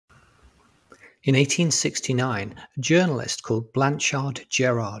In 1869, a journalist called Blanchard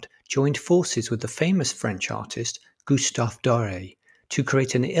Jerrold joined forces with the famous French artist Gustave Doré to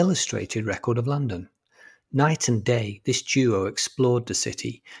create an illustrated record of London. Night and day, this duo explored the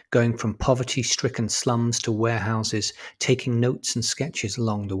city, going from poverty-stricken slums to warehouses, taking notes and sketches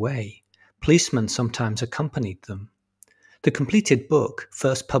along the way. Policemen sometimes accompanied them. The completed book,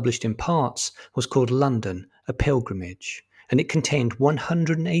 first published in parts, was called London, a Pilgrimage, and it contained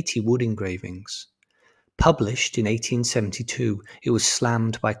 180 wood engravings. Published in 1872, it was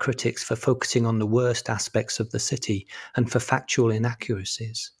slammed by critics for focusing on the worst aspects of the city and for factual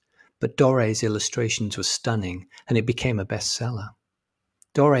inaccuracies. But Doré's illustrations were stunning, and it became a bestseller.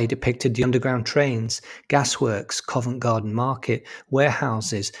 Doré depicted the underground trains, gasworks, Covent Garden Market,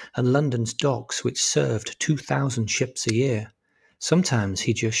 warehouses, and London's docks, which served 2,000 ships a year. Sometimes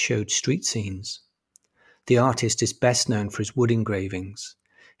he just showed street scenes. The artist is best known for his wood engravings.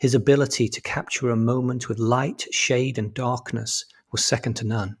 His ability to capture a moment with light, shade, and darkness was second to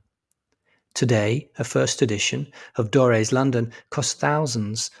none. Today, a first edition of Doré's London costs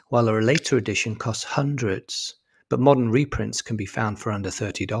thousands, while a later edition costs hundreds. But modern reprints can be found for under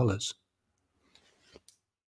 $30.